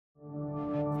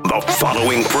The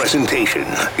following presentation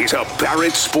is a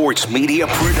Barrett Sports Media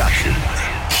production.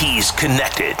 He's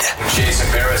connected.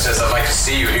 Jason Barrett says, I'd like to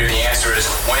see you here. The answer is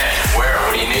when, where,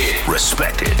 what do you need?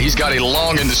 Respected. He's got a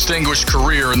long and distinguished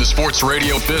career in the sports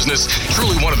radio business.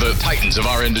 Truly one of the titans of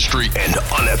our industry. And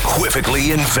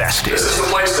unequivocally invested. This is the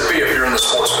place to be if you're in the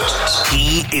sports business.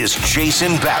 He is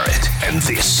Jason Barrett, and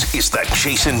this is the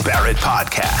Jason Barrett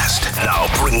Podcast. Now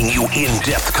bringing you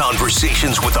in-depth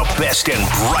conversations with the best and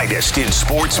brightest in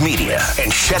sports media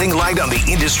and shedding light on the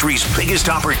industry's biggest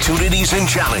opportunities and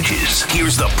challenges.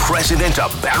 Here's the president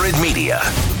of Barrett Media,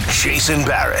 Jason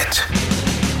Barrett.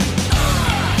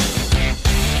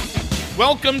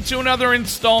 Welcome to another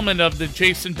installment of the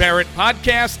Jason Barrett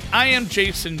Podcast. I am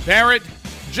Jason Barrett,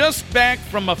 just back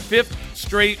from a fifth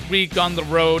straight week on the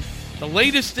road. The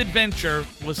latest adventure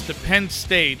was to Penn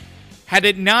State. Had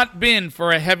it not been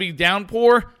for a heavy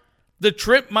downpour, the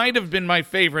trip might have been my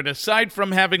favorite. Aside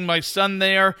from having my son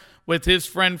there with his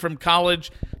friend from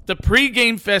college, the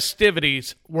pregame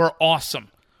festivities were awesome.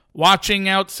 Watching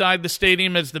outside the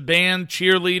stadium as the band,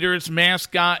 cheerleaders,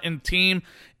 mascot, and team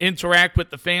interact with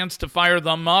the fans to fire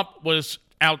them up was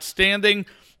outstanding.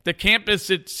 The campus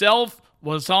itself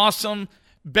was awesome.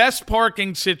 Best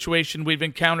parking situation we've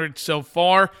encountered so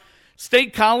far.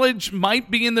 State College might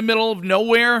be in the middle of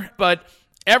nowhere, but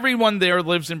everyone there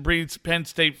lives and breathes Penn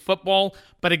State football.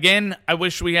 But again, I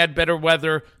wish we had better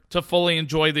weather to fully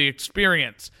enjoy the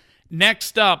experience.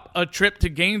 Next up, a trip to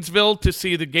Gainesville to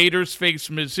see the Gators face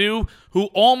Mizzou, who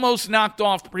almost knocked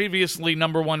off previously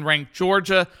number one ranked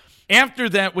Georgia. After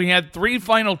that, we had three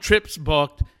final trips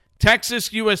booked,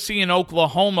 Texas, USC, and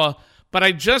Oklahoma, but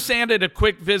I just added a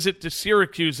quick visit to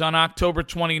Syracuse on October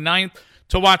 29th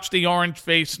to watch the Orange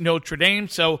face Notre Dame,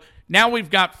 so now we've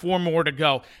got four more to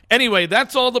go. Anyway,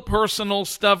 that's all the personal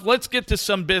stuff. Let's get to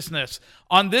some business.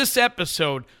 On this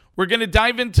episode, we're going to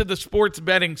dive into the sports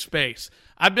betting space.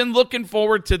 I've been looking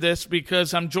forward to this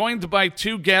because I'm joined by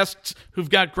two guests who've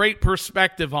got great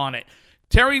perspective on it.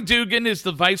 Terry Dugan is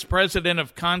the Vice President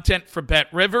of Content for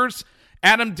BetRivers.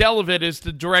 Adam Delevitt is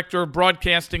the Director of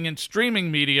Broadcasting and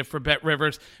Streaming Media for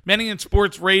BetRivers. Many in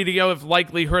sports radio have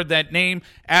likely heard that name.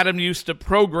 Adam used to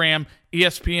program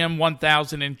ESPN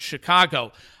 1000 in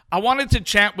Chicago. I wanted to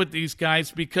chat with these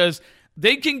guys because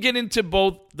they can get into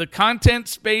both the content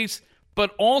space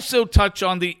but also touch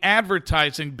on the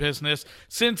advertising business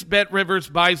since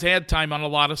BetRivers buys ad time on a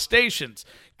lot of stations.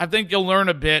 I think you'll learn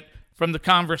a bit from the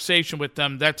conversation with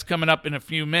them. That's coming up in a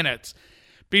few minutes.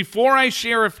 Before I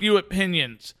share a few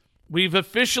opinions, we've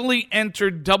officially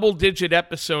entered double-digit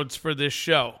episodes for this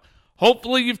show.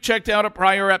 Hopefully you've checked out a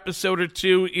prior episode or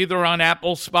two, either on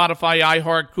Apple, Spotify,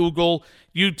 iHeart, Google,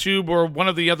 YouTube, or one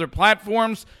of the other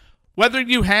platforms. Whether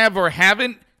you have or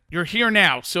haven't, you're here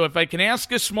now, so if I can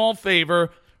ask a small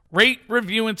favor, rate,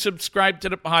 review, and subscribe to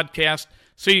the podcast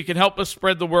so you can help us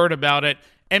spread the word about it,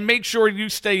 and make sure you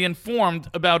stay informed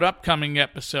about upcoming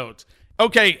episodes.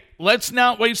 Okay, let's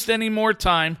not waste any more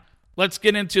time. Let's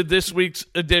get into this week's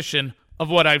edition of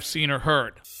What I've Seen or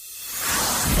Heard.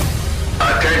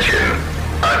 Attention.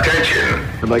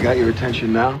 Have I got your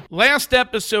attention now? Last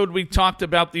episode, we talked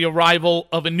about the arrival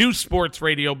of a new sports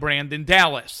radio brand in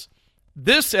Dallas.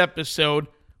 This episode,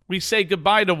 we say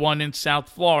goodbye to one in South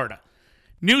Florida.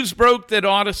 News broke that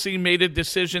Odyssey made a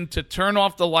decision to turn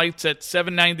off the lights at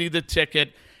 $7.90 the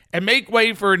ticket and make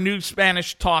way for a new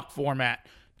Spanish talk format.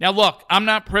 Now look, I'm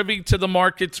not privy to the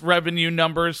market's revenue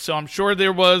numbers, so I'm sure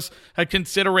there was a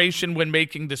consideration when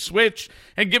making the switch,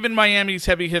 and given Miami's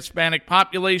heavy Hispanic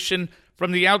population,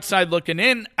 from the outside looking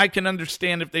in, I can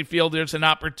understand if they feel there's an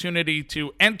opportunity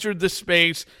to enter the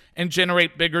space and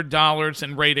generate bigger dollars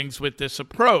and ratings with this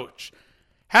approach.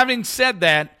 Having said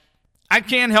that, I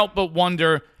can't help but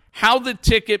wonder how the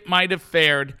ticket might have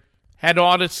fared had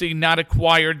Odyssey not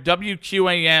acquired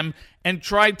WQAM and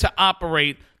tried to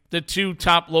operate the two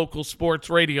top local sports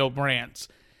radio brands.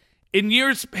 In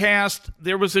years past,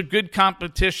 there was a good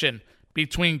competition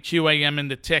between QAM and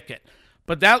the ticket,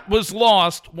 but that was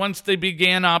lost once they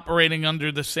began operating under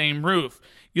the same roof.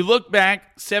 You look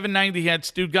back, 790 had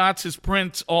Stu Gotz's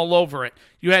prints all over it.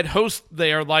 You had hosts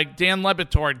there like Dan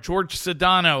Lebitard, George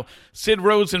Sedano, Sid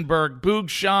Rosenberg, Boog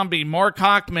Shambi, Mark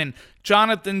Hochman,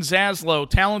 Jonathan Zaslow,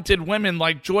 talented women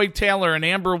like Joy Taylor and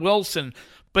Amber Wilson.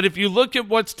 But if you look at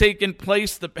what's taken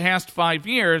place the past 5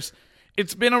 years,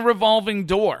 it's been a revolving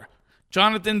door.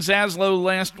 Jonathan Zaslow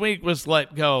last week was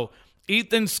let go.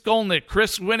 Ethan Skolnick,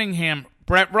 Chris Whittingham,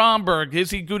 Brett Romberg,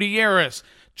 Izzy Gutierrez,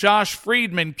 Josh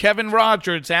Friedman, Kevin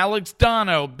Rogers, Alex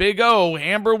Dono, Big O,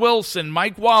 Amber Wilson,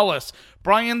 Mike Wallace,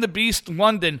 Brian the Beast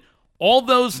London, all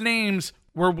those names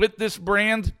were with this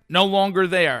brand, no longer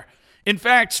there. In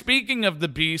fact, speaking of the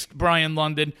Beast, Brian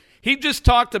London, he just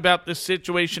talked about this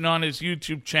situation on his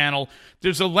YouTube channel.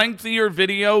 There's a lengthier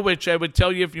video, which I would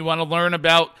tell you if you want to learn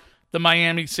about the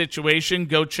Miami situation,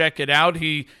 go check it out.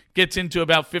 He gets into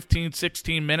about 15,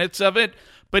 16 minutes of it.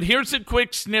 But here's a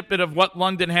quick snippet of what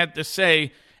London had to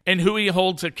say and who he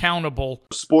holds accountable.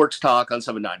 Sports talk on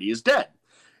 790 is dead.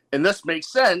 And this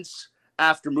makes sense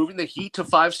after moving the Heat to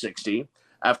 560,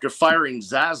 after firing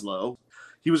Zaslow.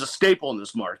 He was a staple in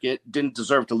this market, didn't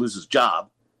deserve to lose his job.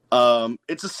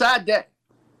 It's a sad day.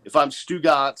 If I'm Stu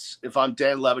Gatz, if I'm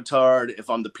Dan Levitard, if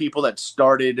I'm the people that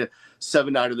started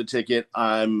 790 The Ticket,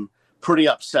 I'm pretty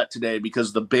upset today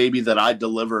because the baby that I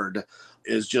delivered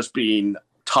is just being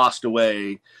tossed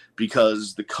away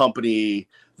because the company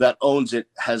that owns it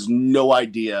has no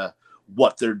idea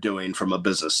what they're doing from a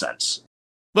business sense.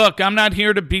 Look, I'm not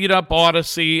here to beat up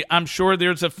Odyssey. I'm sure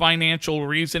there's a financial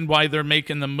reason why they're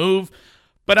making the move,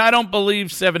 but I don't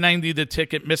believe 790 The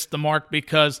Ticket missed the mark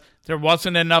because there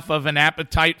wasn't enough of an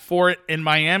appetite for it in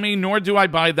Miami, nor do I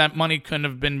buy that money couldn't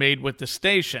have been made with the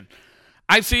station.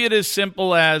 I see it as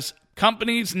simple as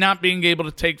companies not being able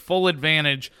to take full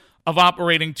advantage of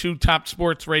operating two top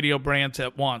sports radio brands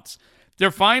at once.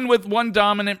 They're fine with one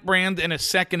dominant brand and a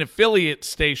second affiliate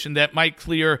station that might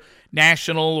clear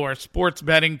national or sports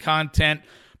betting content,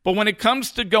 but when it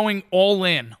comes to going all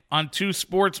in on two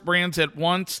sports brands at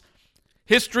once,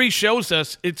 history shows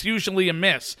us it's usually a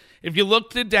miss. If you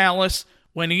look to Dallas,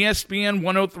 when ESPN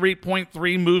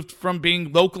 103.3 moved from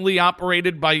being locally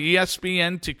operated by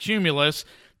ESPN to Cumulus,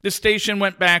 the station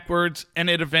went backwards and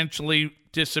it eventually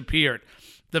disappeared.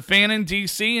 The Fan in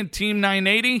D.C. and Team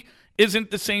 980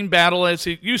 isn't the same battle as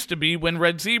it used to be when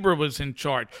Red Zebra was in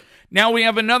charge. Now we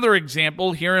have another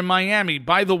example here in Miami.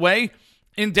 By the way,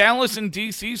 in Dallas and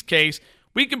D.C.'s case,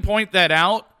 we can point that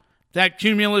out, that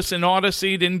Cumulus and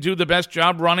Odyssey didn't do the best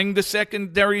job running the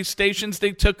secondary stations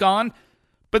they took on,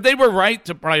 but they were right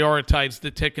to prioritize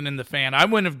the Ticket and the Fan. I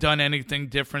wouldn't have done anything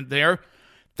different there.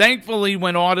 Thankfully,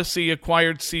 when Odyssey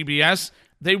acquired CBS,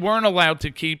 they weren't allowed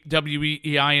to keep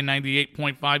WEEI and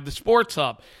 98.5, the Sports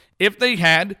Hub. If they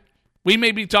had, we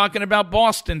may be talking about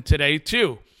Boston today,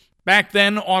 too. Back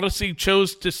then, Odyssey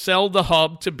chose to sell the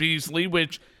hub to Beasley,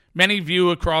 which many view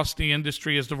across the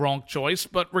industry as the wrong choice.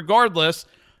 But regardless,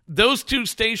 those two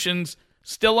stations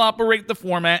still operate the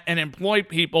format and employ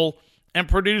people and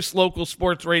produce local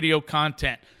sports radio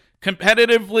content.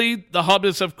 Competitively, the hub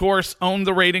is, of course, owned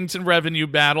the ratings and revenue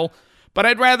battle, but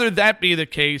I'd rather that be the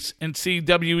case and see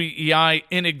WEEI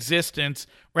in existence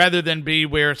rather than be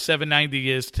where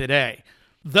 790 is today.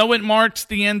 Though it marks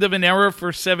the end of an era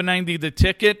for 790 The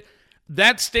Ticket,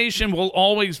 that station will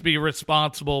always be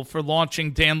responsible for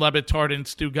launching Dan Levitard and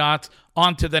Stu Gatz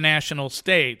onto the national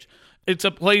stage. It's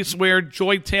a place where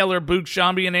Joy Taylor, Boog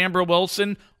Shambi, and Amber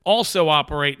Wilson also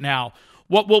operate now.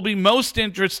 What will be most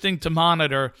interesting to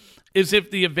monitor is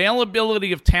if the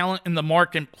availability of talent in the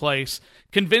marketplace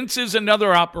convinces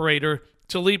another operator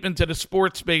to leap into the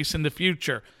sports space in the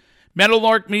future.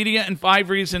 Meadowlark Media and 5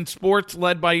 Reasons Sports,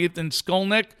 led by Ethan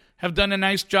Skolnick, have done a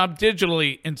nice job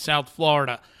digitally in South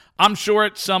Florida. I'm sure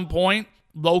at some point,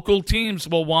 local teams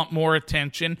will want more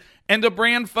attention and a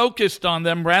brand focused on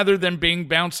them rather than being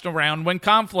bounced around when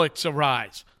conflicts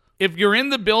arise. If you're in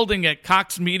the building at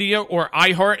Cox Media or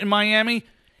iHeart in Miami,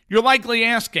 you're likely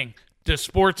asking, does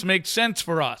sports make sense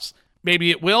for us?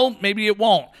 Maybe it will, maybe it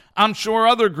won't. I'm sure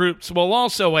other groups will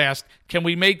also ask, can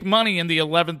we make money in the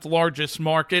 11th largest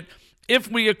market if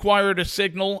we acquired a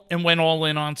signal and went all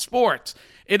in on sports?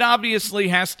 It obviously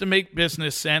has to make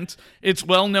business sense. It's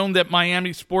well known that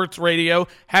Miami sports radio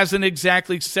hasn't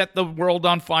exactly set the world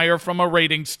on fire from a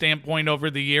ratings standpoint over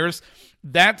the years.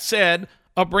 That said,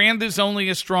 a brand is only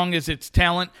as strong as its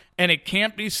talent, and it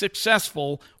can't be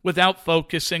successful without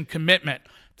focus and commitment.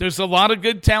 There's a lot of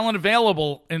good talent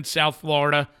available in South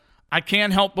Florida. I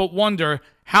can't help but wonder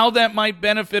how that might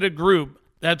benefit a group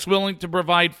that's willing to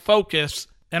provide focus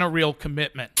and a real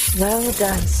commitment. Well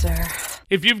done, sir.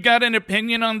 If you've got an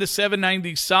opinion on the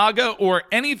 790 saga or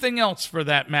anything else for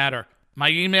that matter, my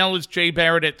email is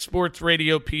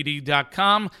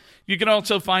jbarrett@sportsradiopd.com. You can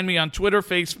also find me on Twitter,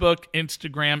 Facebook,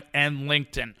 Instagram, and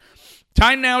LinkedIn.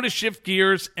 Time now to shift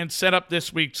gears and set up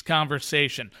this week's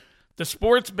conversation. The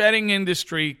sports betting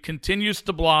industry continues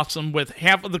to blossom with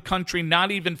half of the country not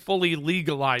even fully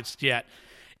legalized yet.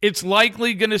 It's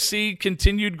likely going to see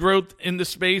continued growth in the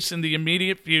space in the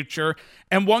immediate future,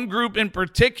 and one group in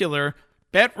particular,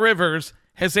 BetRivers,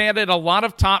 has added a lot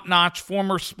of top-notch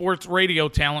former sports radio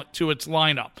talent to its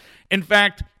lineup. In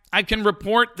fact, I can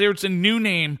report there's a new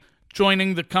name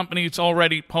joining the company's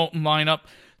already potent lineup.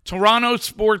 Toronto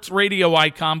sports radio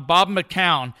icon Bob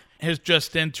McCown has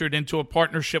just entered into a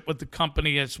partnership with the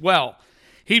company as well.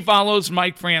 He follows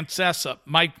Mike Francesa,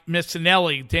 Mike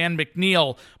Missinelli, Dan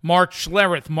McNeil, Mark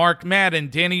Schlereth, Mark Madden,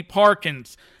 Danny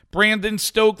Parkins, Brandon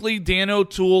Stokely, Dan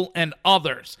O'Toole, and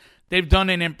others. They've done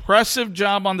an impressive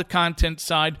job on the content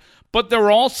side, but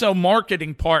they're also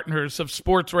marketing partners of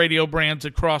sports radio brands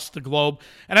across the globe.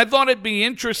 And I thought it'd be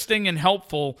interesting and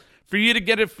helpful for you to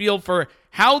get a feel for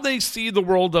how they see the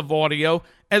world of audio,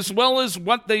 as well as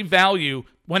what they value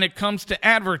when it comes to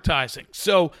advertising.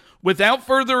 So without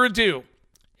further ado,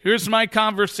 here's my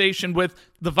conversation with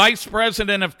the Vice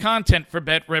President of Content for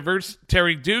BetRivers,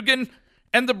 Terry Dugan,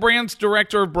 and the brand's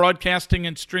Director of Broadcasting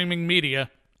and Streaming Media,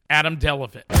 Adam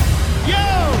Delevitt.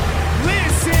 Yo,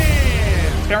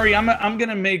 listen! Terry, I'm going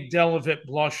to make Delevitt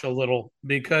blush a little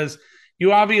because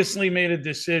you obviously made a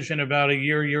decision about a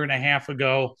year and a half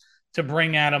ago to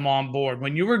bring Adam on board.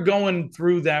 When you were going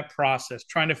through that process,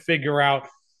 trying to figure out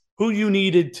who you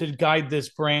needed to guide this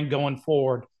brand going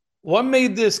forward, what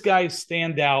made this guy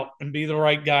stand out and be the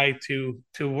right guy to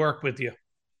work with you?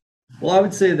 Well, I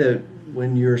would say that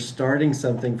when you're starting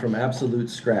something from absolute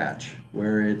scratch,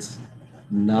 where it's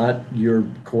not your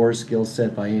core skill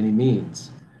set by any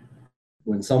means,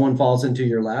 when someone falls into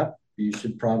your lap, you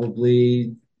should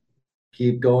probably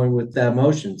keep going with that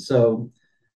motion. So,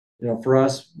 for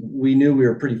us, we knew we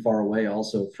were pretty far away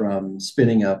also from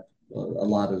spinning up a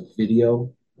lot of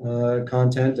video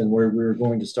content, and where we were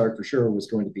going to start for sure was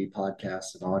going to be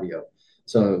podcasts and audio.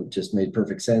 So it just made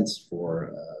perfect sense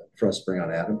for us to bring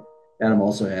on Adam. Adam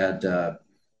also had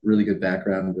really good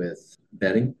background with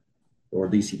betting, or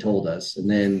at least he told us. And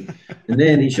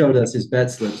then he showed us his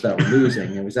bet slips that were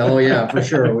losing, and we said, "Oh yeah, for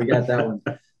sure, we got that one."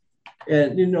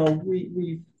 And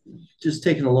we just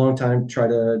taken a long time to try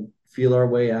to feel our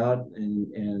way out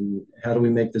and how do we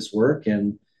make this work,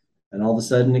 and all of a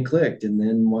sudden it clicked, and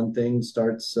then one thing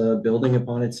starts building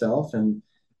upon itself, and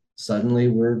suddenly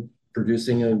we're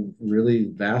producing a really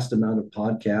vast amount of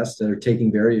podcasts that are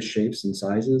taking various shapes and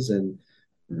sizes, and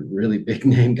really big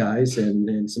name guys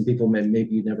and some people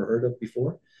maybe you never heard of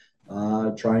before,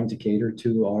 trying to cater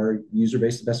to our user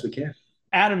base the best we can.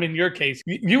 Adam, in your case,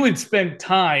 you had spent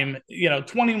time,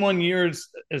 21 years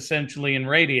essentially in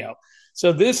radio.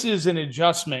 So this is an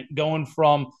adjustment going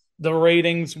from the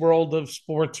ratings world of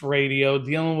sports radio,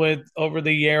 dealing with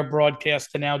over-the-air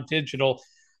broadcast to now digital.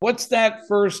 What's that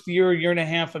first year and a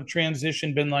half of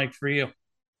transition been like for you?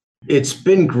 It's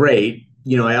been great.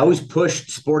 I always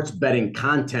pushed sports betting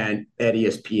content at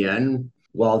ESPN.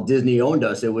 While Disney owned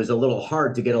us, it was a little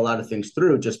hard to get a lot of things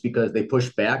through just because they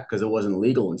pushed back because it wasn't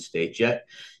legal in states yet.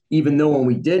 Even though when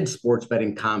we did sports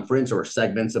betting conference or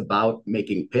segments about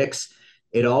making picks,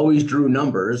 it always drew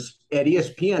numbers. At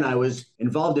ESPN, I was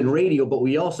involved in radio, but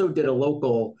we also did a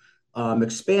local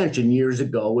expansion years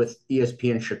ago with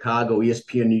ESPN Chicago,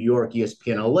 ESPN New York,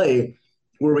 ESPN LA,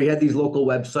 where we had these local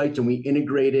websites and we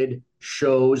integrated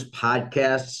shows,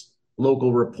 podcasts,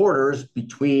 local reporters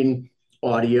between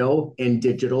audio and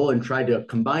digital and tried to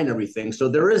combine everything. So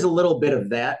there is a little bit of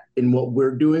that in what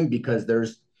we're doing because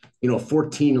there's,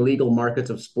 14 legal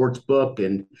markets of sportsbook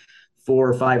and 4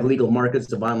 or 5 legal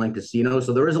markets of online casinos.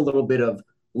 So there is a little bit of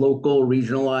local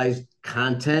regionalized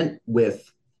content with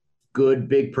good,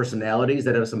 big personalities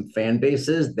that have some fan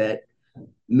bases that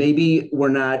maybe we're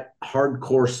not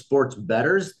hardcore sports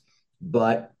bettors,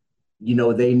 but,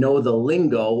 they know the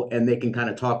lingo and they can kind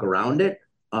of talk around it.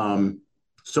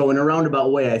 So in a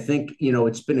roundabout way, I think,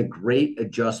 it's been a great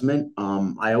adjustment.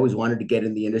 I always wanted to get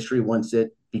in the industry once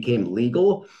it became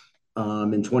legal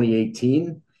in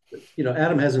 2018.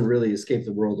 Adam hasn't really escaped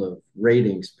the world of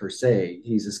ratings per se.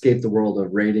 He's escaped the world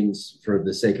of ratings for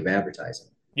the sake of advertising.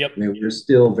 Yep. I mean, we're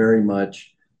still very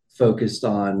much focused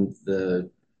on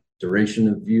the duration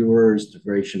of viewers,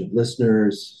 duration of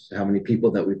listeners, how many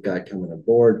people that we've got coming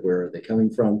aboard, where are they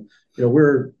coming from?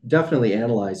 We're definitely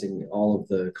analyzing all of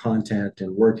the content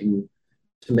and working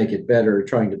to make it better,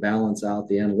 trying to balance out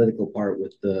the analytical part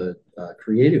with the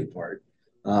creative part.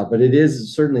 But it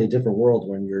is certainly a different world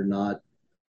when you're not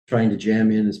trying to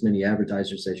jam in as many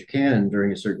advertisers as you can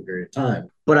during a certain period of time.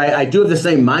 But I do have the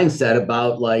same mindset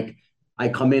about I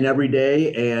come in every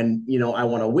day and, I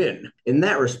want to win. In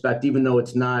that respect, even though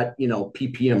it's not,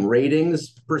 PPM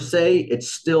ratings per se,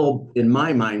 it's still, in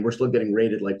my mind, we're still getting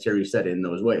rated, like Terry said, in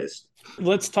those ways.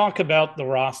 Let's talk about the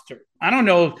roster. I don't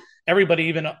know if everybody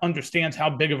even understands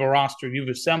how big of a roster you've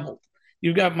assembled.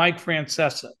 You've got Mike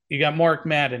Francesa. You got Mark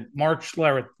Madden, Mark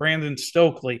Schlereth, Brandon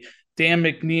Stokely, Dan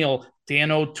McNeil,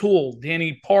 Dan O'Toole,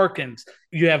 Danny Parkins.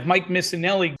 You have Mike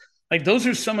Missinelli. Those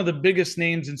are some of the biggest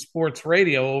names in sports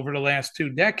radio over the last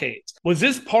 2 decades. Was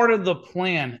this part of the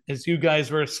plan as you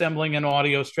guys were assembling an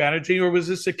audio strategy, or was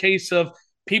this a case of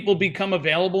people become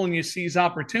available and you seize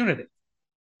opportunity?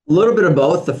 A little bit of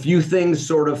both. A few things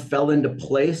sort of fell into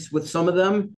place with some of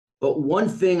them. But one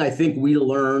thing I think we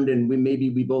learned, and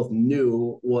we both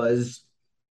knew, was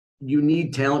you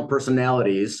need talent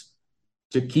personalities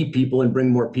to keep people and bring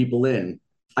more people in.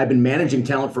 I've been managing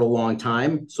talent for a long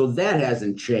time, so that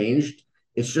hasn't changed.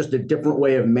 It's just a different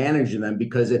way of managing them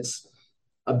because it's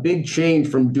a big change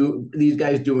from these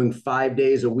guys doing 5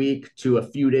 days a week to a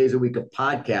few days a week of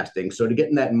podcasting. So to get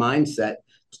in that mindset,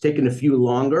 it's taken a few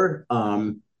longer.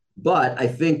 But I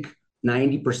think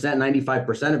 90%,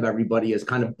 95% of everybody is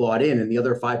kind of bought in, and the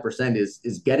other 5%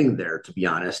 is getting there, to be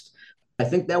honest. I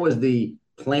think that was the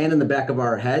plan in the back of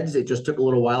our heads. It just took a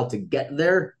little while to get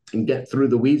there and get through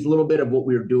the weeds a little bit of what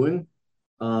we were doing.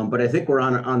 But I think we're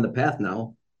on the path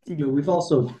now. We've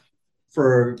also,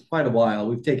 for quite a while,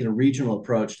 we've taken a regional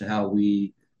approach to how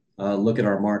we look at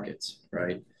our markets,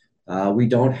 right? We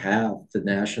don't have the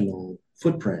national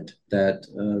footprint that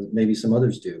maybe some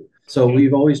others do. So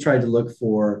we've always tried to look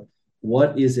for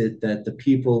what is it that the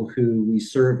people who we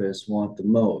service want the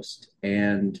most.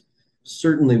 And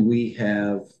certainly we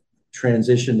have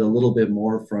transitioned a little bit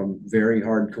more from very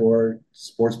hardcore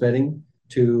sports betting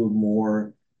to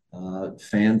more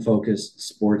fan-focused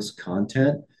sports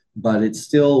content, but it's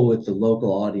still with the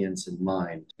local audience in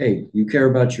mind. Hey, you care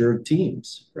about your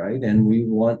teams, right? And we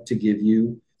want to give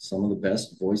you some of the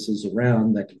best voices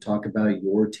around that can talk about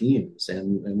your teams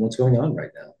and what's going on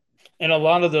right now. And a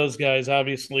lot of those guys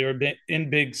obviously are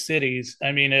in big cities.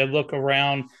 I mean, I look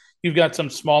around, you've got some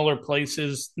smaller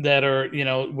places that are,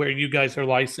 where you guys are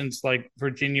licensed, like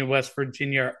Virginia, West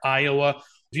Virginia, Iowa.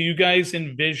 Do you guys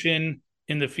envision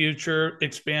in the future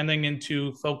expanding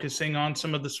into focusing on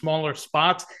some of the smaller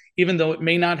spots, even though it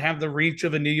may not have the reach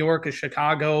of a New York, a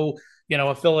Chicago,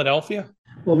 a Philadelphia?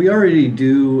 Well, we already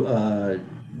do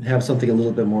have something a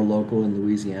little bit more local in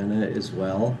Louisiana as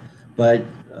well. But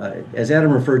as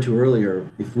Adam referred to earlier,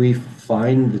 if we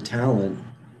find the talent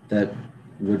that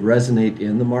would resonate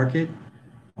in the market,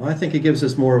 well, I think it gives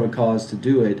us more of a cause to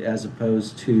do it as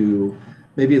opposed to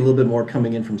maybe a little bit more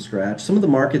coming in from scratch. Some of the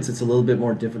markets, it's a little bit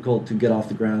more difficult to get off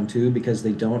the ground too because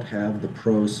they don't have the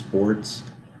pro sports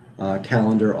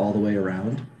calendar all the way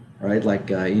around, right?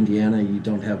 Like Indiana, you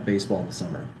don't have baseball in the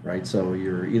summer, right? So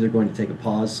you're either going to take a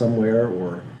pause somewhere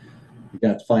or you're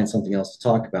going to have to find something else to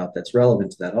talk about that's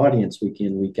relevant to that audience week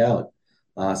in, week out.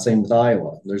 Same with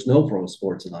Iowa. There's no pro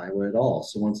sports in Iowa at all.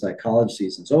 So once that college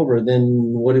season's over, then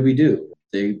what do?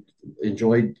 They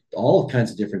enjoyed all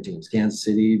kinds of different teams, Kansas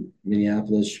City,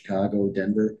 Minneapolis, Chicago,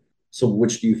 Denver. So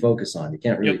which do you focus on? You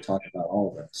can't really talk about all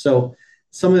of them. So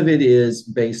some of it is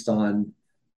based on,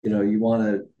 you want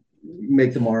to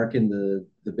make the mark in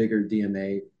the bigger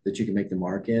DMA that you can make the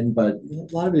mark in. But a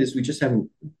lot of it is we just haven't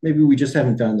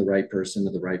found the right person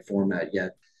or the right format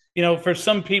yet. For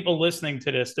some people listening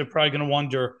to this, they're probably going to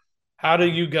wonder, how do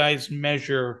you guys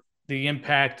measure the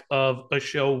impact of a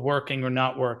show working or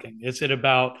not working? Is it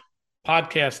about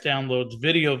podcast downloads,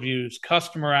 video views,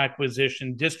 customer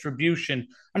acquisition, distribution?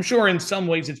 I'm sure in some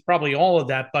ways it's probably all of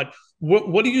that, but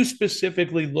what do you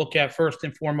specifically look at first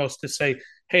and foremost to say,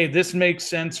 hey, this makes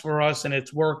sense for us and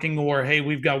it's working, or hey,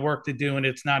 we've got work to do and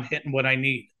it's not hitting what I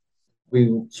need?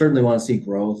 We certainly want to see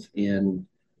growth in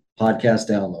podcast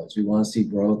downloads. We want to see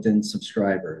growth in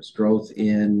subscribers, growth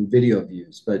in video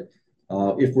views. But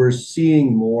if we're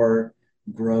seeing more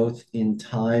growth in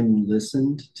time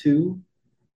listened to,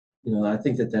 I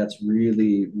think that's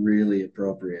really, really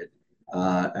appropriate.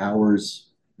 Hours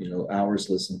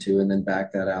listened to, and then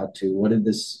back that out to what did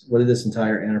this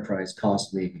entire enterprise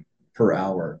cost me per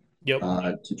hour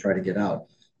to try to get out.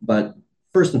 But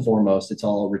first and foremost, it's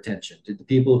all retention. Did the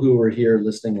people who were here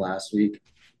listening last week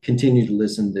continue to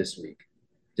listen this week?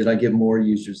 Did I get more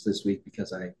users this week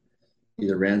because I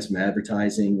either ran some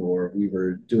advertising or we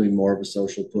were doing more of a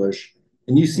social push?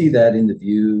 And you see that in the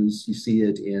views, you do see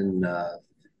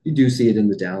it in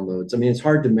the downloads. I mean, it's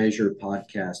hard to measure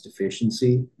podcast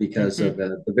efficiency because of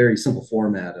the very simple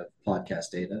format of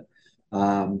podcast data.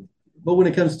 But when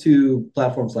it comes to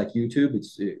platforms like YouTube,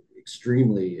 it's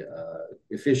extremely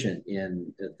efficient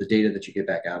in the data that you get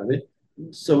back out of it.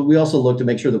 So we also look to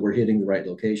make sure that we're hitting the right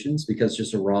locations, because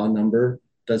just a raw number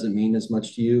doesn't mean as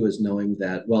much to you as knowing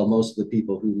that, well, most of the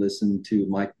people who listened to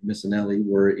Mike Missinelli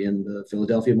were in the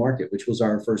Philadelphia market, which was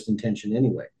our first intention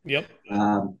anyway.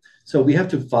 So we have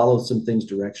to follow some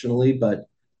things directionally, but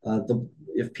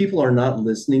if people are not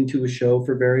listening to a show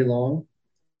for very long,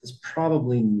 it's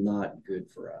probably not good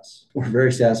for us. We're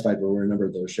very satisfied where a number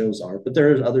of those shows are, but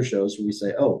there are other shows where we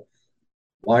say, oh,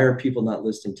 why are people not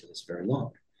listening to this very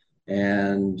long?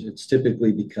 And it's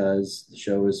typically because the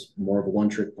show is more of a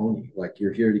one-trick pony. Like,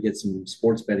 you're here to get some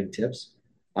sports betting tips.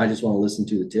 I just want to listen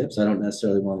to the tips. I don't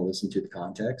necessarily want to listen to the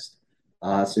context.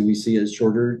 So we see a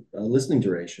shorter listening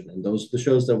duration. And those are the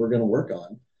shows that we're going to work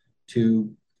on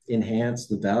to enhance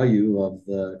the value of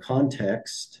the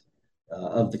context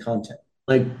of the content.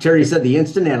 Like Terry said, the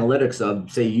instant analytics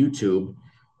of, say, YouTube,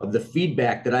 of the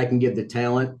feedback that I can give the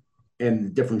talent and the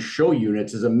different show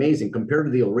units is amazing compared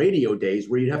to the radio days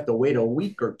where you'd have to wait a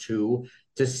week or two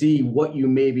to see what you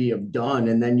maybe have done.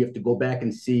 And then you have to go back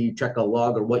and check a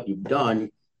log or what you've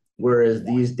done. Whereas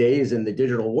these days in the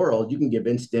digital world, you can give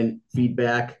instant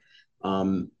feedback.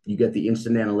 You get the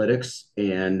instant analytics,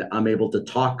 and I'm able to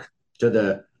talk to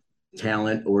the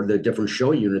talent or the different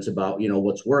show units about,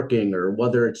 what's working or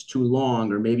whether it's too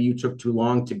long, or maybe you took too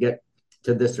long to get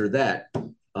to this or that.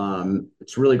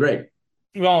 It's really great.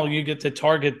 Well, you get to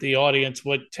target the audience,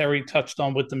 what Terry touched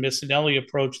on with the Missinelli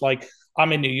approach. Like,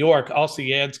 I'm in New York, I'll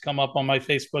see ads come up on my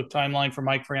Facebook timeline for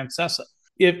Mike Francesa.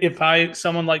 If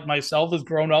someone like myself has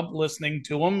grown up listening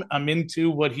to him, I'm into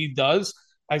what he does,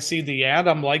 I see the ad,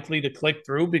 I'm likely to click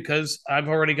through because I've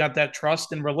already got that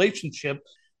trust and relationship.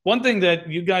 One thing that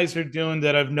you guys are doing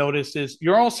that I've noticed is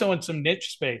you're also in some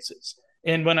niche spaces.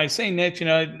 And when I say niche,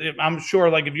 I'm sure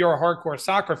like if you're a hardcore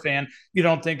soccer fan, you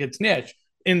don't think it's niche.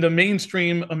 In the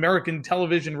mainstream American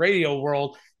television radio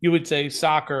world, you would say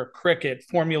soccer, cricket,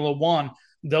 Formula One.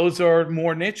 Those are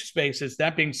more niche spaces.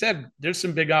 That being said, there's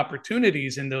some big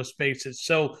opportunities in those spaces.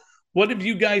 So what have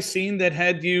you guys seen that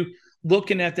had you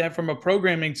looking at that from a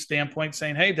programming standpoint,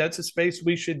 saying, hey, that's a space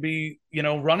we should be,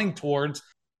 running towards?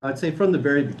 I'd say from the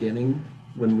very beginning,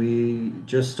 when we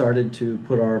just started to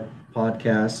put our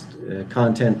podcast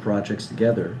content projects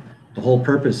together, the whole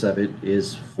purpose of it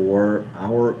is for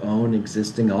our own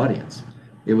existing audience.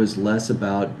 It was less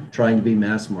about trying to be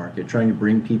mass market, trying to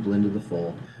bring people into the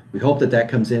fold. We hope that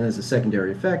comes in as a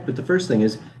secondary effect, but the first thing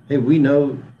is, hey, we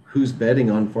know who's betting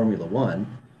on Formula One.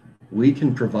 We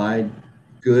can provide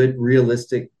good,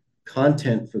 realistic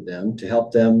content for them to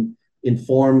help them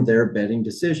inform their betting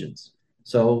decisions.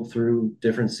 So through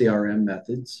different CRM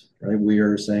methods, right, we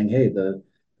are saying, hey, the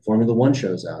Formula One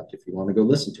show's out. If you want to go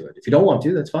listen to it. If you don't want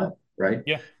to, that's fine, right?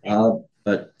 Yeah.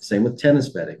 But same with tennis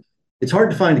betting. It's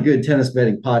hard to find a good tennis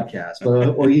betting podcast,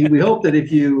 but we hope that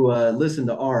if you listen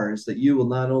to ours, that you will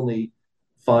not only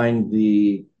find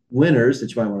the winners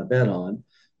that you might want to bet on,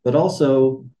 but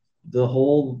also the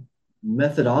whole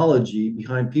methodology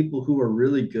behind people who are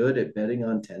really good at betting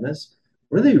on tennis.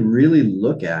 What do they really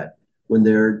look at when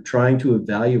they're trying to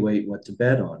evaluate what to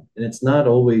bet on? And it's not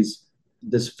always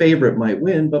this favorite might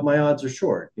win, but my odds are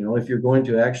short. If you're going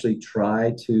to actually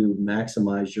try to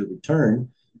maximize your return,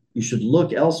 you should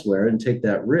look elsewhere and take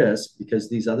that risk because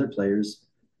these other players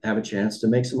have a chance to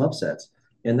make some upsets.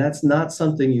 And that's not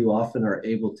something you often are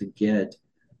able to get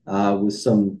with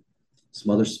some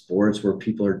other sports where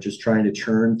people are just trying to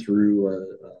churn through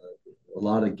a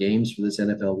lot of games for this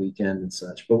NFL weekend and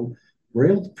such. But we're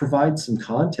able to provide some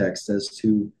context as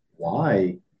to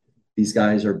why these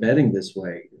guys are betting this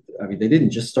way. I mean, they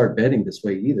didn't just start betting this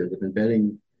way either. They've been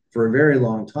betting for a very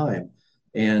long time.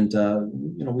 And,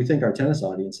 we think our tennis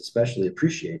audience especially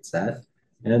appreciates that.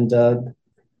 And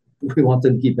we want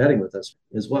them to keep betting with us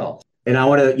as well. And I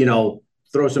want to,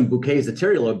 throw some bouquets to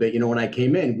Terry a little bit. When I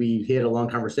came in, he had a long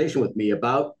conversation with me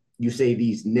about, you say,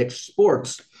 these niche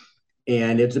sports.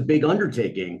 And it's a big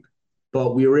undertaking,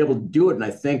 but we were able to do it. And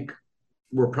I think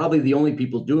we're probably the only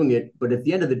people doing it. But at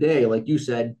the end of the day, like you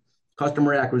said,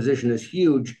 customer acquisition is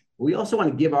huge. We also want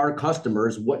to give our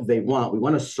customers what they want. We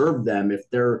want to serve them if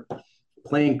they're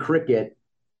playing cricket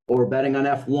or betting on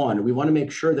F1. We want to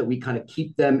make sure that we kind of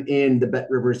keep them in the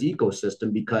BetRivers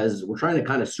ecosystem because we're trying to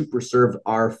kind of super serve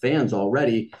our fans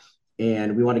already,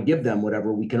 and we want to give them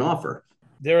whatever we can offer.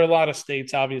 There are a lot of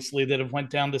states, obviously, that have went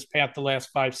down this path the last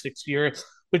 5-6 years,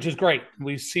 which is great.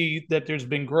 We see that there's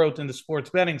been growth in the sports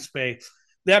betting space.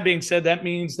 That being said, that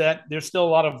means that there's still a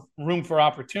lot of room for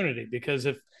opportunity because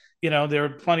if, there are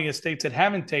plenty of states that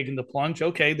haven't taken the plunge,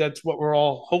 okay, that's what we're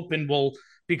all hoping will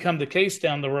become the case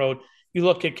down the road. You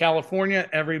look at California,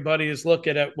 everybody is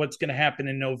looking at what's going to happen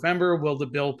in November. Will the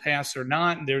bill pass or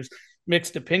not? And there's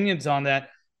mixed opinions on that.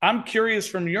 I'm curious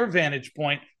from your vantage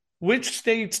point, which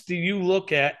states do you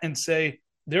look at and say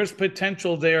there's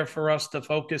potential there for us to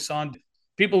focus on?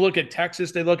 People look at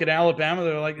Texas, they look at Alabama,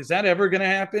 they're like, is that ever going to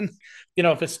happen?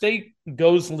 If a state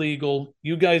goes legal,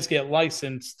 you guys get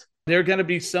licensed, there are going to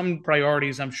be some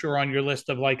priorities, I'm sure, on your list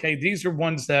of like, hey, these are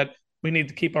ones that we need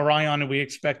to keep our eye on and we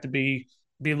expect to be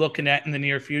looking at in the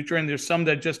near future. And there's some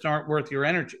that just aren't worth your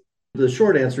energy. The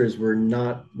short answer is we're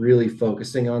not really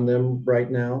focusing on them right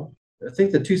now. I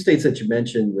think the two states that you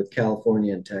mentioned with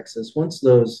California and Texas, once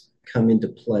those come into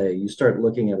play, you start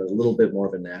looking at a little bit more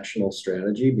of a national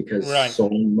strategy because so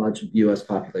much U.S.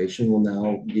 population will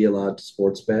now be allowed to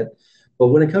sports bet. But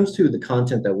when it comes to the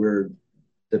content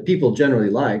that people generally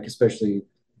like, especially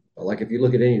like if you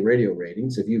look at any radio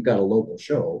ratings, if you've got a local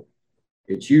show,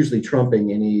 it's usually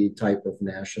trumping any type of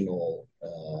national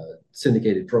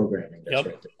syndicated programming that's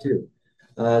right there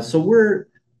too. So we're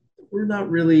not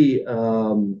really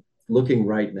looking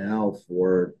right now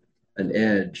for an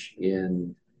edge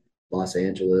in Los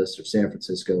Angeles or San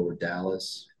Francisco or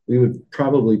Dallas. We would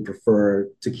probably prefer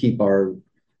to keep our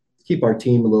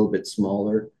team a little bit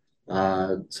smaller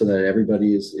so that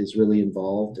everybody is really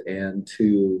involved, and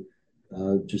to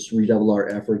just redouble our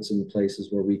efforts in the places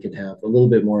where we can have a little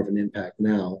bit more of an impact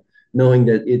now, knowing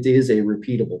that it is a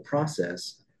repeatable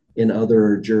process in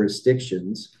other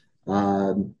jurisdictions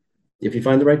if you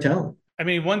find the right talent. I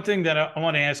mean, one thing that I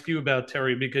want to ask you about,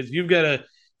 Terry, because you've got a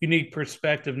unique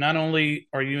perspective. Not only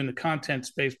are you in the content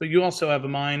space, but you also have a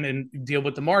mind and deal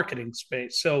with the marketing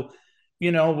space. So,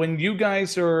 when you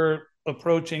guys are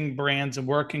approaching brands and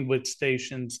working with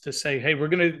stations to say, hey, we're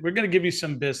gonna give you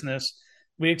some business,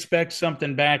 we expect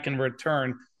something back in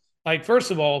return. Like,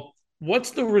 first of all,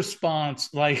 what's the response?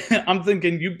 Like, I'm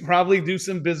thinking you probably do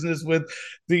some business with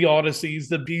the Odysseys,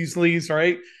 the Beasleys,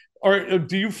 right? Or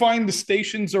do you find the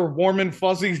stations are warm and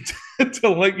fuzzy to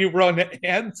let you run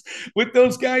ads with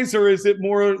those guys? Or is it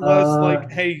more or less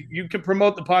like, hey, you can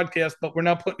promote the podcast, but we're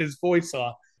not putting his voice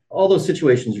on? All those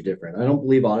situations are different. I don't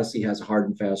believe Odyssey has a hard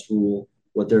and fast rule,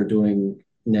 what they're doing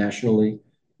nationally.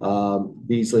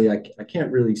 Beasley, I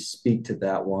can't really speak to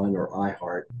that one, or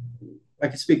iHeart. I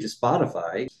can speak to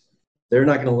Spotify. They're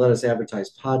not going to let us advertise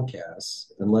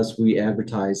podcasts unless we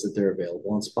advertise that they're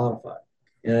available on Spotify.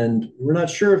 And we're not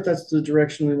sure if that's the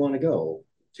direction we want to go,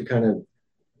 to kind of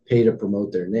pay to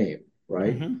promote their name,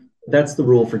 right? Mm-hmm. That's the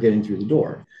rule for getting through the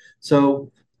door.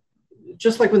 So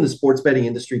just like when the sports betting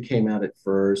industry came out at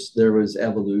first, there was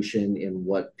evolution in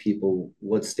what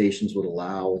stations would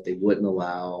allow, what they wouldn't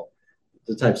allow,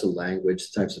 the types of language,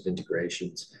 the types of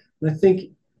integrations. And I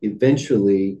think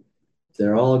eventually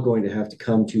they're all going to have to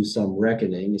come to some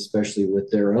reckoning, especially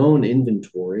with their own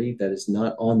inventory that is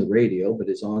not on the radio, but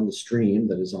is on the stream,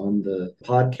 that is on the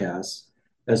podcast,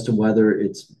 as to whether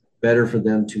it's better for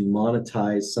them to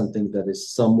monetize something that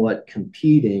is somewhat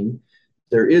competing.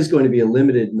 There is going to be a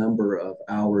limited number of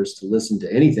hours to listen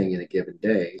to anything in a given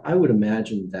day. I would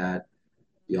imagine that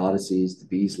the Odysseys, the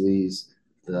Beasleys,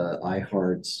 the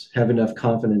iHearts have enough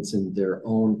confidence in their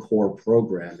own core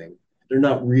programming. They're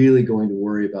not really going to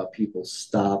worry about people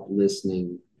stop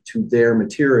listening to their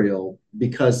material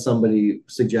because somebody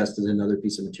suggested another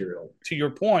piece of material. To your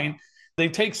point, they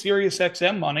take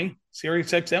SiriusXM money.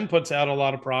 SiriusXM puts out a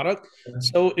lot of product. Yeah.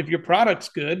 So if your product's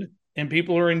good and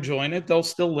people are enjoying it, they'll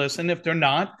still listen. If they're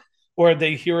not, or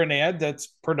they hear an ad that's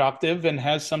productive and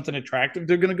has something attractive,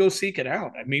 they're going to go seek it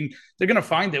out. I mean, they're going to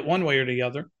find it one way or the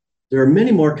other. There are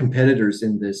many more competitors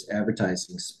in this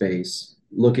advertising space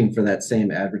looking for that same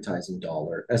advertising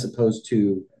dollar as opposed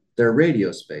to their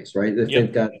radio space, right?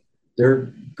 If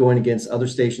they're going against other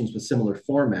stations with similar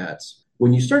formats.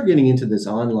 When you start getting into this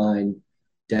online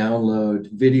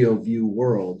download video view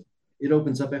world, it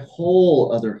opens up a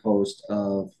whole other host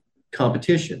of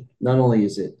competition. Not only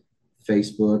is it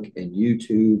Facebook and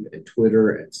YouTube and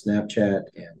Twitter and Snapchat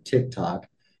and TikTok,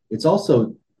 it's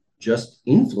also just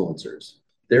influencers.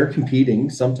 They're competing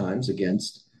sometimes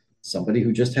against somebody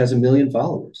who just has 1 million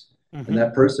followers. Mm-hmm. And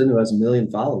that person who has 1 million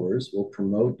followers will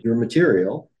promote your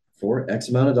material for X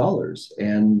amount of dollars.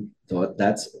 And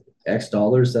that's X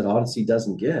dollars that Odyssey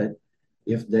doesn't get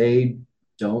if they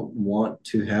don't want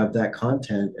to have that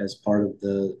content as part of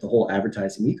the whole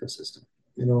advertising ecosystem.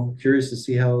 Curious to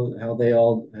see how they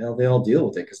all deal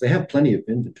with it, because they have plenty of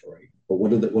inventory. But what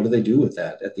do they do with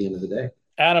that at the end of the day?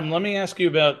 Adam, let me ask you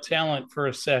about talent for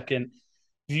a second.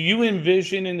 Do you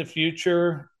envision in the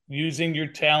future using your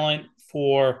talent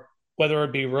for whether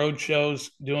it be road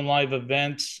shows, doing live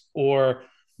events, or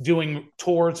doing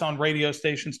tours on radio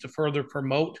stations to further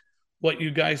promote what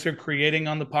you guys are creating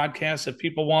on the podcast? If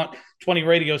people want 20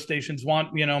 radio stations,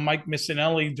 want, Mike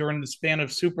Missinelli during the span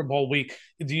of Super Bowl week,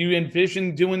 do you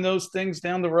envision doing those things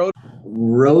down the road?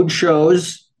 Road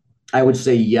shows, I would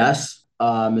say yes.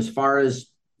 As far as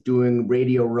doing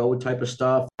radio road type of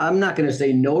stuff, I'm not going to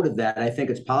say no to that. I think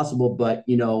it's possible, but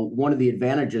one of the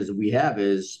advantages that we have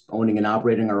is owning and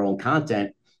operating our own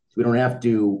content. So we don't have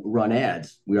to run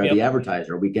ads. We are the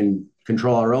advertiser. We can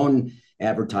control our own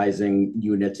advertising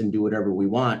units and do whatever we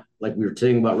want. Like we were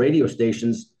saying about radio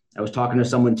stations, I was talking to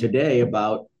someone today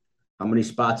about how many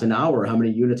spots an hour, how many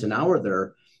units an hour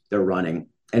they're running.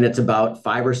 And it's about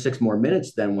 5 or 6 more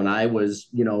minutes than when I was,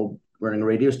 running a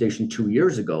radio station 2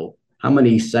 years ago, how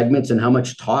many segments and how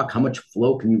much talk, how much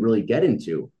flow can you really get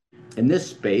into in this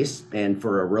space? And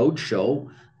for a road show,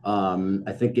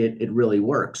 I think it really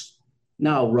works.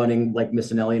 Now, running like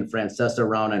Miss Anelli and Francesa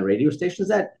around on radio stations,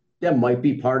 that might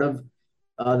be part of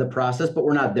the process, but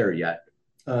we're not there yet.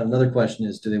 Another question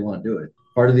is, do they want to do it?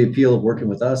 Part of the appeal of working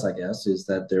with us, I guess, is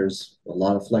that there's a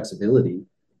lot of flexibility.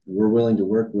 We're willing to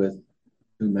work with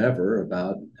whomever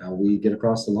about how we get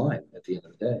across the line at the end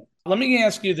of the day. Let me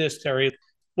ask you this, Terry.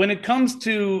 When it comes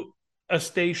to a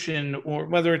station, or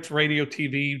whether it's radio,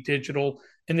 TV, digital,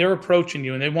 and they're approaching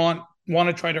you and they want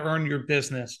to try to earn your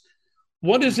business,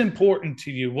 what is important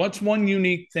to you? What's one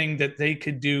unique thing that they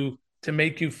could do to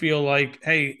make you feel like,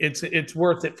 hey, it's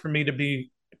worth it for me to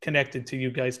be connected to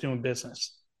you guys doing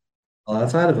business? Well,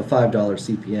 outside of a $5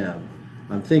 CPM,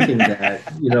 I'm thinking that,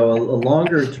 a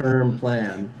longer term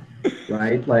plan,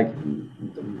 right? Like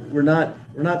we're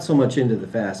not so much into the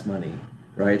fast money,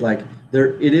 right? Like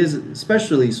it is,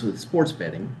 especially with sports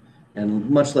betting and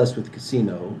much less with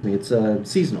casino. I mean, it's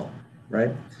seasonal,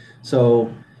 right?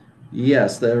 So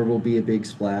yes, there will be a big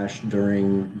splash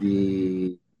during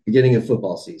the beginning of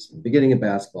football season, beginning of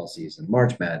basketball season,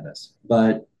 March Madness.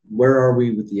 But where are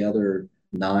we with the other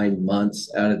 9 months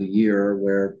out of the year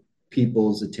where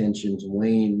people's attentions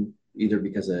wane either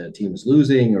because a team is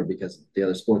losing or because the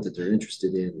other sport that they're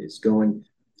interested in is going?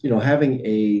 Having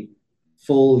a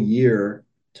full year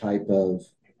type of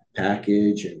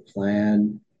package and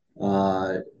plan,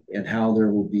 and how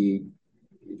there will be,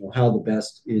 how the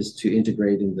best is to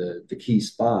integrate in the key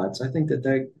spots. I think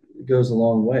that goes a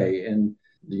long way. And,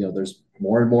 there's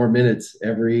more and more minutes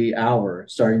every hour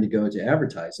starting to go to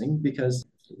advertising because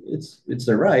it's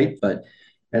their right. But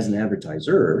as an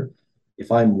advertiser,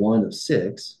 if I'm one of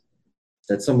 6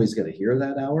 that somebody's going to hear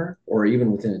that hour, or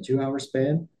even within a 2-hour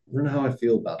span, I don't know how I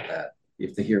feel about that.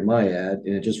 If they hear my ad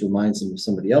and it just reminds them of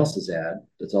somebody else's ad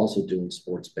that's also doing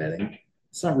sports betting,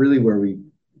 it's not really where we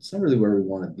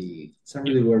want to be. It's not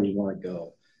really where we want to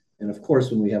go. And of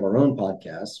course, when we have our own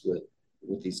podcasts with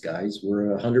these guys,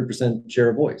 we're 100% share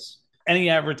of voice. Any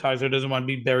advertiser doesn't want to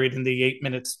be buried in the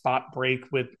 8-minute spot break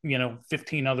with,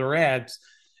 15 other ads.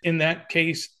 In that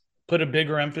case, put a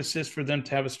bigger emphasis for them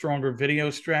to have a stronger video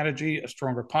strategy, a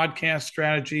stronger podcast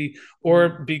strategy,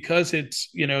 or because it's,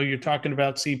 you're talking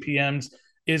about CPMs,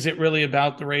 is it really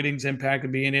about the ratings impact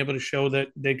and being able to show that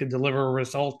they could deliver a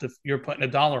result if you're putting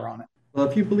 $1 on it? Well,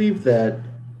 if you believe that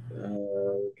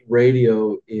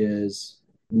radio is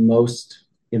most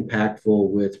impactful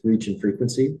with reach and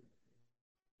frequency,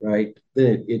 right,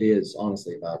 then it is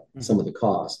honestly about some of the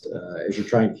cost as you're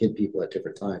trying to hit people at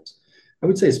different times. I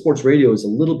would say sports radio is a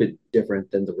little bit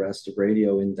different than the rest of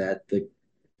radio in that the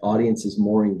audience is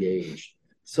more engaged.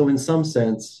 So in some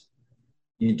sense,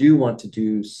 you do want to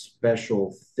do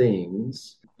special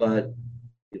things, but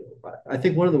I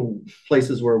think one of the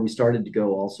places where we started to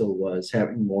go also was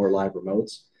having more live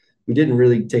remotes. We didn't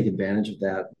really take advantage of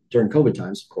that during COVID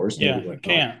times, of course.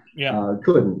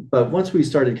 Couldn't. But once we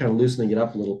started kind of loosening it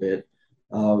up a little bit,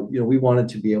 we wanted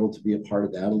to be able to be a part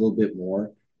of that a little bit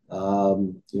more.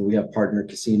 We have partner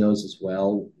casinos as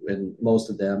well, and most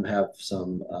of them have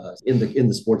some in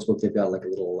the sportsbook. They've got like a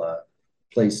little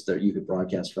place that you could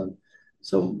broadcast from.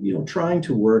 So trying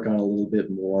to work on a little bit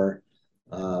more.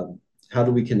 How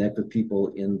do we connect with people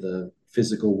in the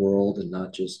physical world and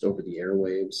not just over the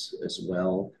airwaves as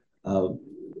well?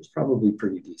 It's probably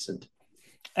pretty decent.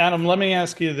 Adam, let me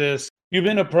ask you this. You've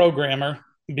been a programmer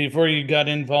before you got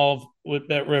involved with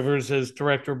BetRivers as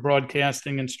director of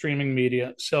broadcasting and streaming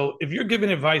media. So if you're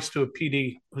giving advice to a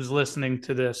PD who's listening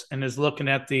to this and is looking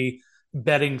at the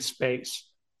betting space,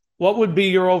 what would be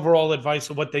your overall advice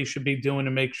of what they should be doing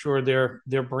to make sure their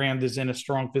brand is in a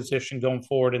strong position going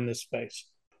forward in this space?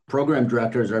 Program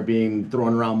directors are being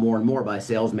thrown around more and more by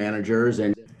sales managers,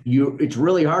 and it's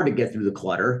really hard to get through the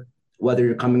clutter, whether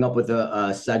you're coming up with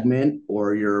a segment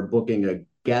or you're booking a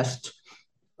guest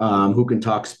who can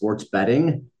talk sports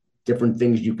betting, different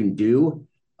things you can do.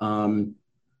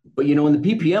 But, in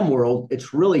the PPM world,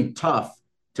 it's really tough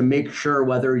to make sure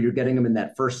whether you're getting them in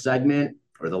that first segment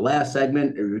or the last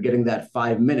segment, or you're getting that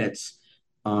 5 minutes,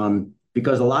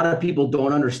 because a lot of people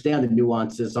don't understand the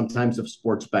nuances sometimes of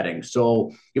sports betting. So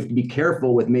you have to be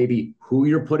careful with maybe who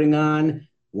you're putting on,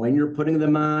 when you're putting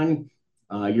them on.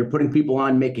 You're putting people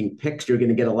on making picks. You're going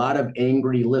to get a lot of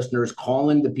angry listeners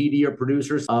calling the PD or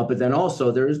producers. But then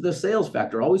also there's the sales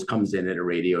factor always comes in at a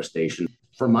radio station.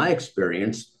 From my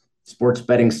experience, sports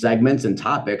betting segments and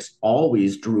topics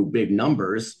always drew big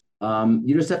numbers.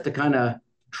 You just have to kind of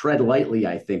tread lightly,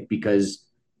 I think, because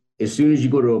as soon as you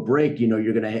go to a break,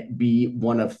 you're going to be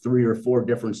one of 3 or 4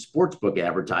 different sportsbook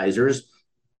advertisers.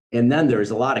 And then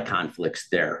there's a lot of conflicts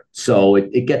there. So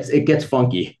it gets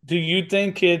funky. Do you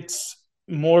think it's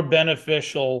more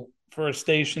beneficial for a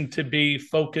station to be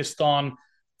focused on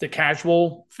the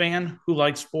casual fan who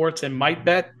likes sports and might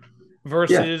bet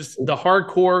versus the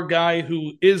hardcore guy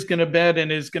who is going to bet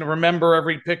and is going to remember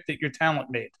every pick that your talent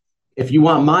made? If you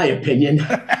want my opinion,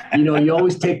 you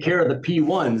always take care of the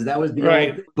P1s. That was the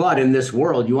right. But in this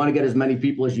world, you want to get as many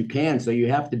people as you can. So you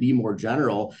have to be more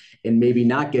general and maybe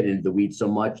not get into the weeds so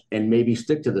much and maybe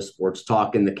stick to the sports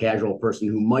talk and the casual person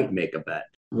who might make a bet.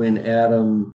 When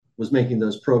Adam was making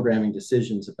those programming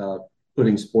decisions about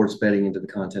putting sports betting into the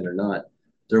content or not,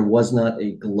 there was not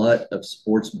a glut of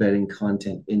sports betting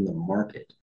content in the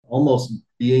market. Almost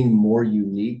being more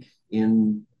unique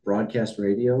in broadcast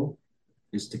radio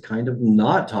is to kind of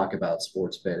not talk about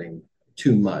sports betting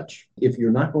too much. If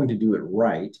you're not going to do it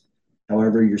right,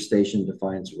 however your station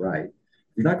defines right,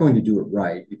 if you're not going to do it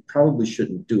right, you probably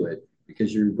shouldn't do it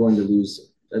because you're going to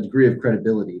lose a degree of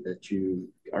credibility that you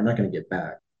are not going to get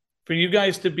back. For you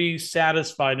guys to be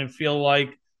satisfied and feel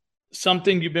like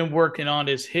something you've been working on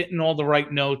is hitting all the right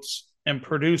notes and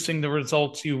producing the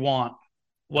results you want,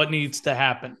 what needs to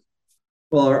happen?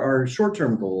 Well, our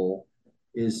short-term goal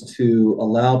is to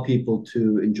allow people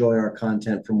to enjoy our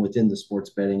content from within the sports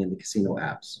betting and the casino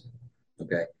apps.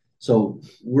 Okay. So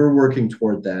we're working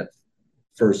toward that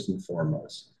first and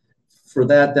foremost. For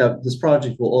that this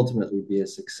project will ultimately be a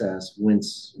success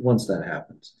once that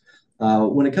happens.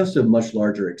 When it comes to a much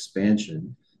larger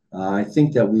expansion, I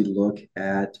think that we look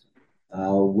at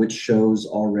which shows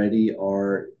already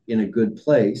are in a good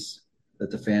place, that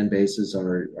the fan bases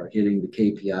are hitting the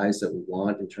KPIs that we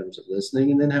want in terms of listening,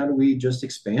 and then how do we just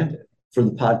expand it? For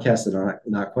the podcasts that are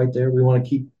not quite there, we want to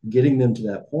keep getting them to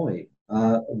that point.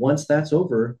 Once that's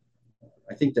over,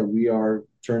 I think that we are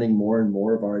turning more and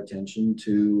more of our attention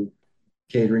to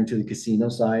catering to the casino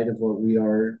side of what we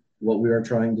are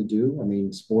trying to do. I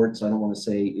mean, sports, I don't want to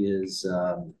say is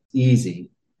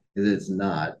easy, it's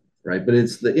not, right? But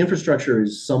the infrastructure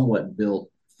is somewhat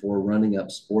built for running up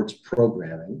sports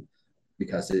programming,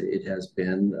 because it has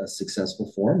been a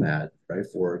successful format, right,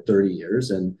 for 30 years.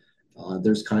 And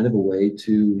there's kind of a way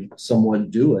to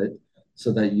somewhat do it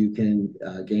so that you can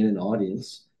gain an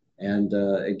audience and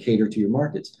cater to your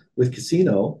markets. With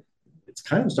casino, it's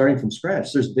kind of starting from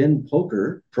scratch. There's been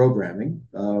poker programming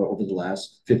over the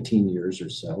last 15 years or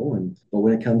so. But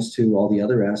when it comes to all the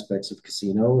other aspects of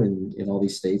casino in all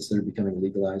these states that are becoming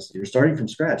legalized, you're starting from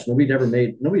scratch. Nobody ever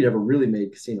really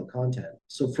made casino content.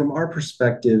 So from our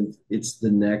perspective, it's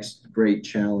the next great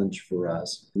challenge for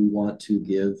us. We want to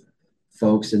give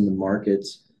folks in the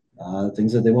markets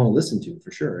things that they want to listen to,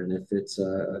 for sure. And if it's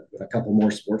a couple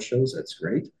more sports shows, that's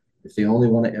great. If they only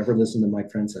want to ever listen to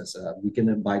Mike Francis, we can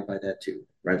abide by that too,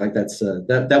 right? Like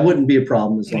that wouldn't be a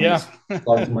problem as long as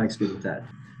Mike's good with that.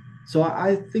 So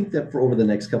I think that for over the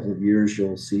next couple of years,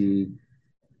 you'll see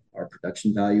our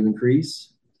production value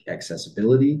increase,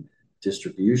 accessibility,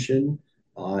 distribution,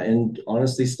 and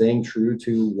honestly staying true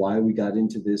to why we got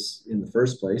into this in the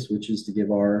first place, which is to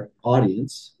give our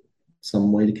audience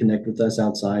some way to connect with us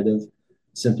outside of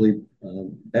simply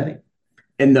betting.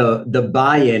 And the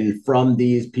buy-in from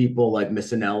these people like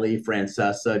Missinelli,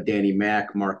 Francesa, Danny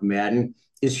Mac, Mark Madden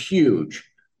is huge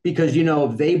because,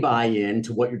 if they buy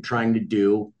into what you're trying to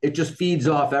do, it just feeds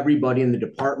off everybody in the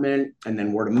department and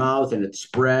then word of mouth and it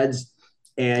spreads.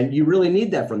 And you really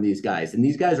need that from these guys. And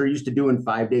these guys are used to doing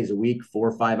 5 days a week, 4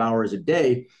 or 5 hours a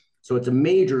day. So it's a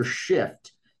major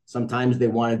shift. Sometimes they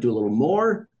want to do a little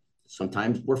more.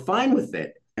 Sometimes we're fine with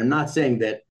it. I'm not saying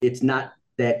that it's not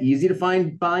that easy to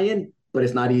find buy-in, but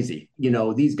it's not easy.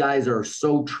 These guys are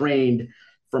so trained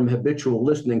from habitual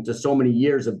listening to so many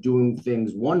years of doing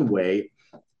things one way.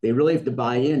 They really have to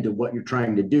buy into what you're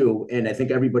trying to do. And I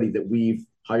think everybody that we've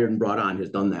hired and brought on has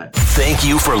done that. Thank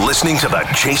you for listening to the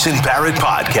Jason Barrett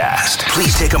Podcast.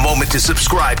 Please take a moment to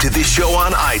subscribe to this show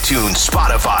on iTunes,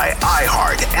 Spotify,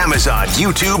 iHeart, Amazon,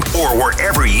 YouTube, or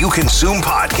wherever you consume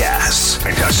podcasts.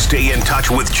 And to stay in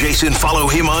touch with Jason, follow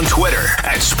him on Twitter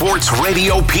at Sports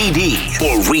Radio PD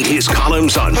or read his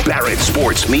columns on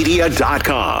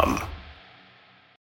BarrettSportsMedia.com.